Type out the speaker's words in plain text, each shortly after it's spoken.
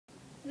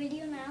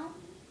video now?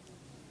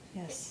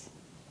 Yes.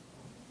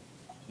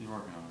 She's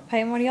working on it.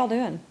 Peyton, what are y'all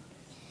doing?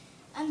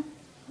 I'm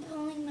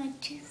pulling my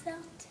tooth out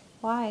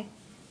Why?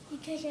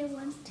 because I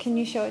want to. Can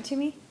you show it to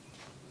me?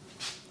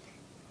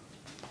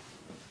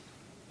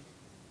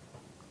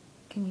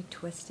 Can you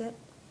twist it?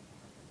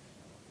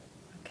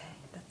 Okay,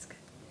 that's good.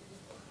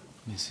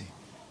 Let me see.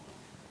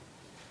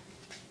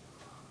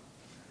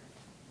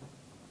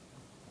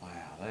 Wow,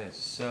 that is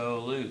so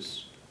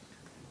loose.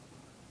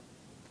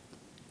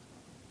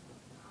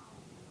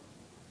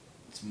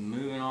 It's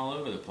moving all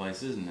over the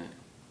place, isn't it?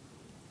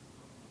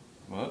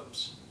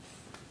 Whoops.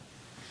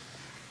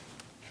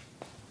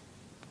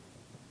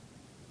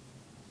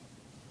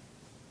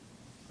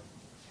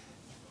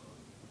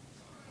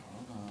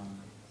 Hold on.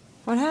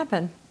 What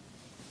happened?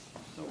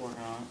 Still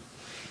working on it.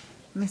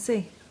 Let me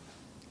see.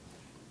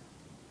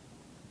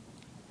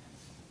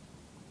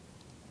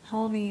 How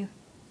old are you?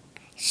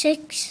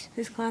 6.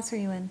 Whose class are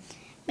you in?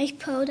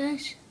 Make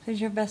photos. Who's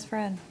your best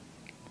friend?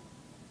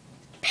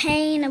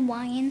 Payne and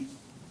Wyan.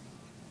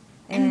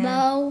 And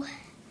Bo.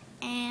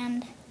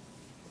 And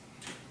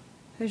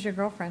Who's your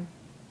girlfriend?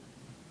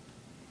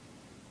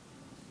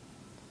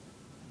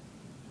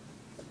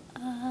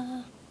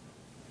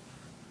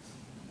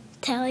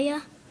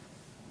 Talia.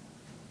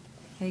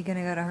 Are you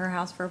gonna go to her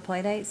house for a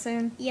play date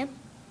soon? Yep.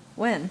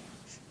 When?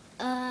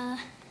 Do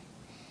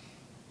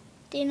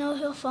you know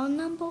her phone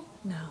number?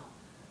 No.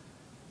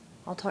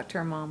 I'll talk to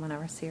her mom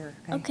whenever I see her.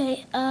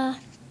 Okay, can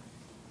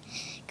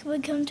we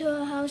come to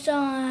her house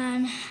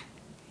on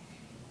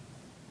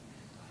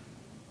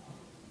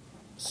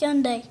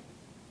Sunday?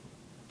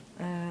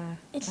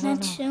 It's I don't not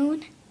know. soon.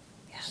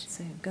 Yeah, it's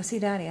soon. Go see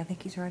Daddy. I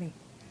think he's ready.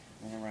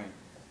 All right.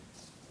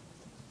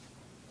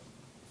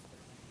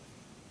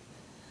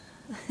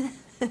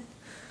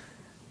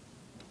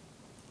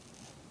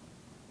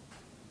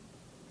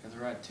 Got the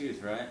right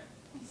tooth, right?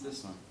 It's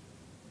this one.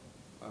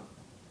 Oh.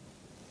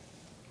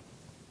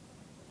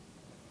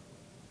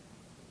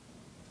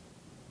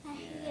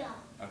 Yeah.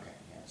 Okay,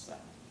 yeah, it's that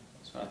one.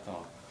 That's what I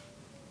thought.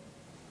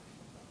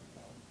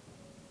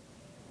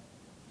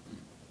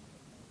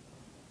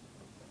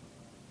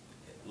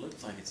 It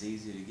looks like it's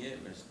easy to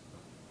get, but it's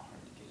hard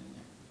to get in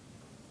there.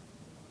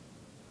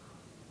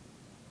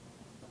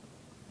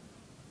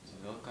 Does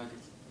it look like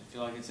it's, you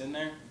feel like it's in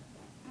there?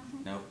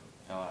 Nope,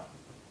 fell out.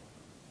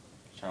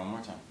 Try one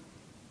more time.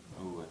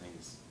 Ooh, I think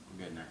it's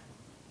good now.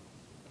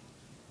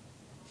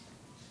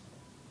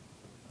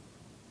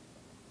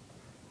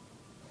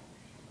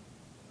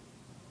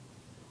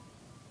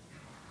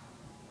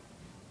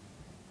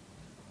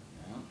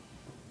 No.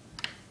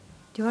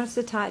 Do you want us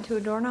to tie it to a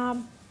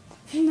doorknob?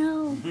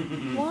 No,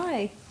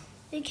 Why?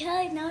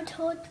 because now it's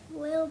hurt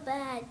real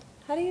bad.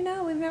 How do you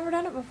know? We've never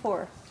done it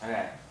before.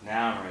 Okay,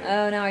 now I'm ready.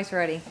 Oh, now he's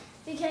ready.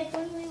 Because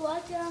when we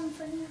watch it on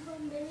funny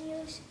home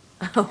videos,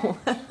 Oh.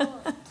 it hurt really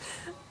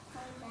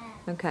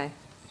bad. Okay.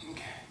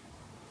 Okay.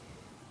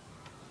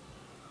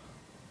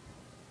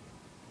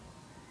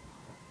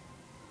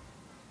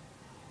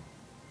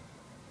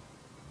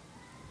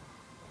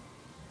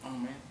 Oh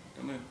man,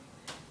 don't move.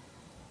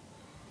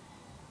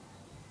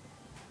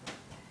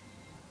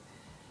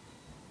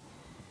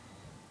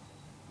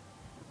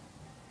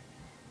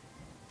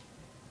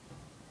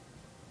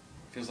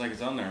 Feels like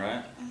it's on there,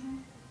 right?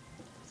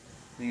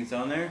 Think it's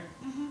on there?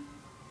 You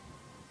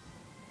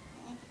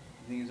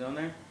think it's on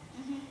there?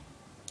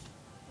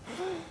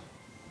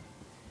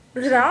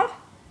 Is it out?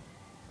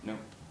 Nope.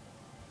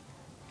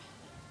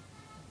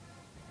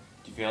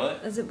 Do you feel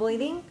it? Is it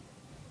bleeding?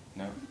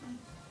 No. Let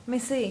me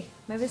see.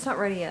 Maybe it's not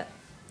ready yet.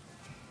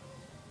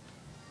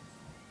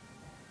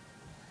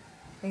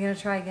 Are you gonna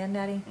try again,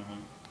 Daddy?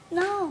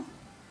 No.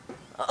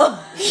 Come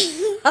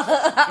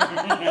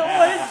here,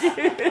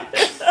 Tutor.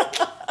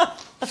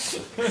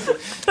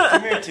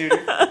 Come here,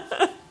 Tutor.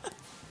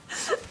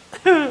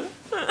 Come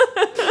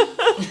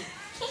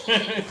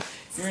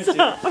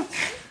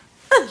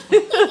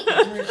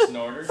here,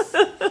 Snorter.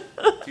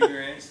 Tutor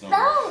and Snorter.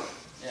 No.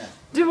 Yeah.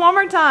 Do one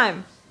more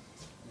time.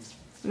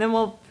 And then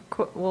we'll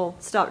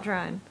stop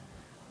trying.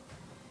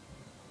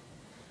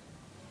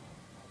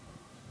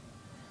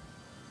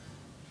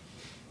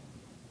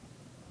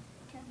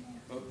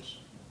 Oops.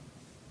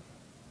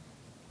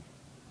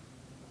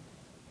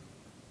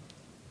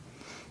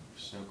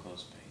 So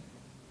close, Peyton.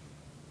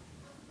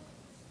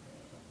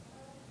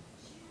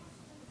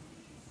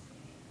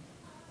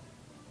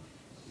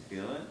 You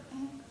feel it?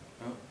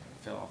 Oh, it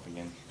fell off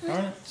again.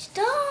 Darn it.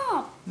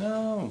 Stop.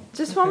 No.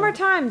 Just one more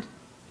time.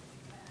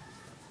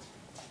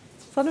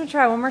 Let him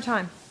try one more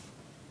time.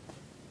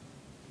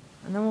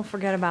 And then we'll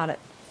forget about it.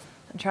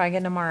 And try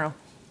again tomorrow.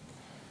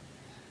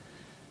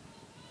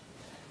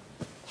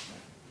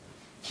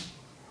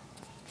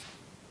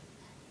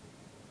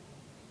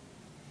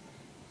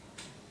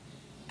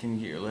 Can you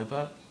get your lip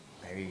up?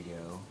 There you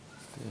go.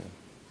 Good.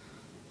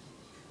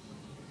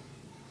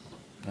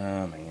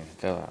 Oh man, it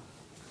fell out.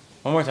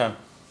 One more time.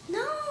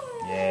 No.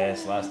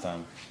 Yes, last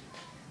time.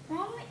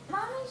 Mommy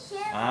said.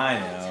 I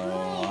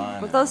know.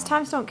 But those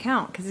times don't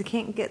count because you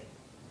can't get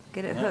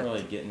it Not hooked.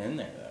 really getting in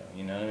there though.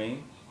 You know what I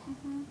mean?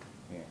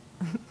 Yeah.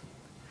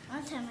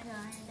 That time I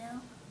got in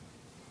though.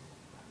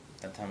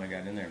 That time I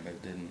got in there, but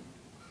it didn't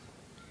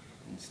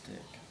stick.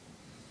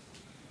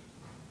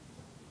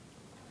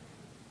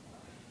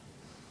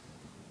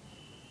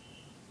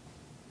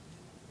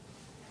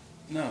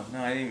 No,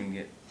 I didn't even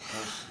get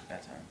close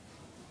that time.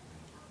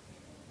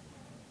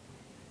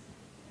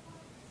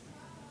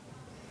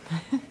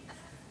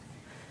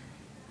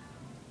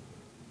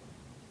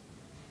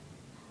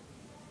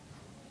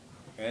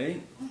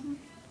 Ready? Mm-hmm.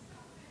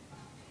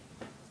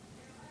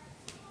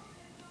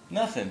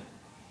 Nothing.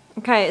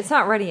 Okay, it's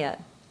not ready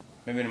yet.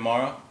 Maybe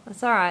tomorrow?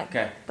 That's all right.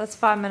 Okay. That's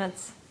 5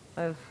 minutes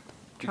of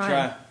Good trying.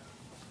 try.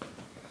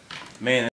 Man,